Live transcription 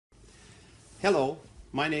Hello,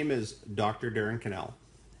 my name is Dr. Darren Cannell,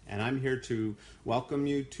 and I'm here to welcome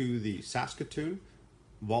you to the Saskatoon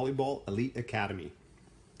Volleyball Elite Academy.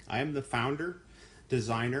 I am the founder,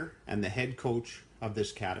 designer, and the head coach of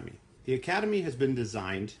this academy. The academy has been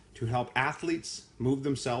designed to help athletes move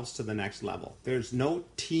themselves to the next level. There's no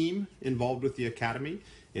team involved with the academy.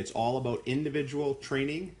 It's all about individual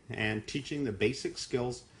training and teaching the basic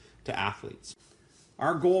skills to athletes.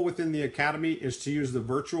 Our goal within the academy is to use the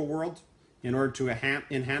virtual world in order to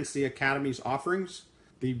enhance the academy's offerings.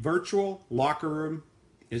 The virtual locker room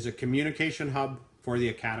is a communication hub for the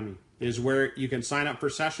academy. It is where you can sign up for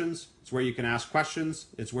sessions. It's where you can ask questions.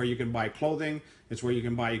 It's where you can buy clothing. It's where you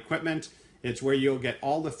can buy equipment. It's where you'll get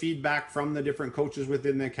all the feedback from the different coaches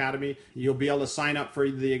within the academy. You'll be able to sign up for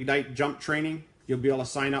the Ignite jump training. You'll be able to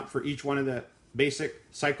sign up for each one of the basic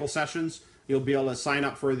cycle sessions. You'll be able to sign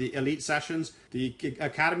up for the elite sessions. The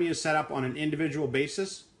academy is set up on an individual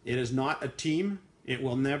basis. It is not a team. It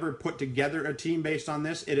will never put together a team based on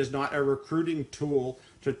this. It is not a recruiting tool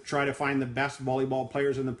to try to find the best volleyball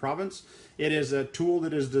players in the province. It is a tool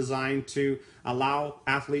that is designed to allow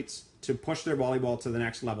athletes to push their volleyball to the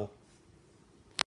next level.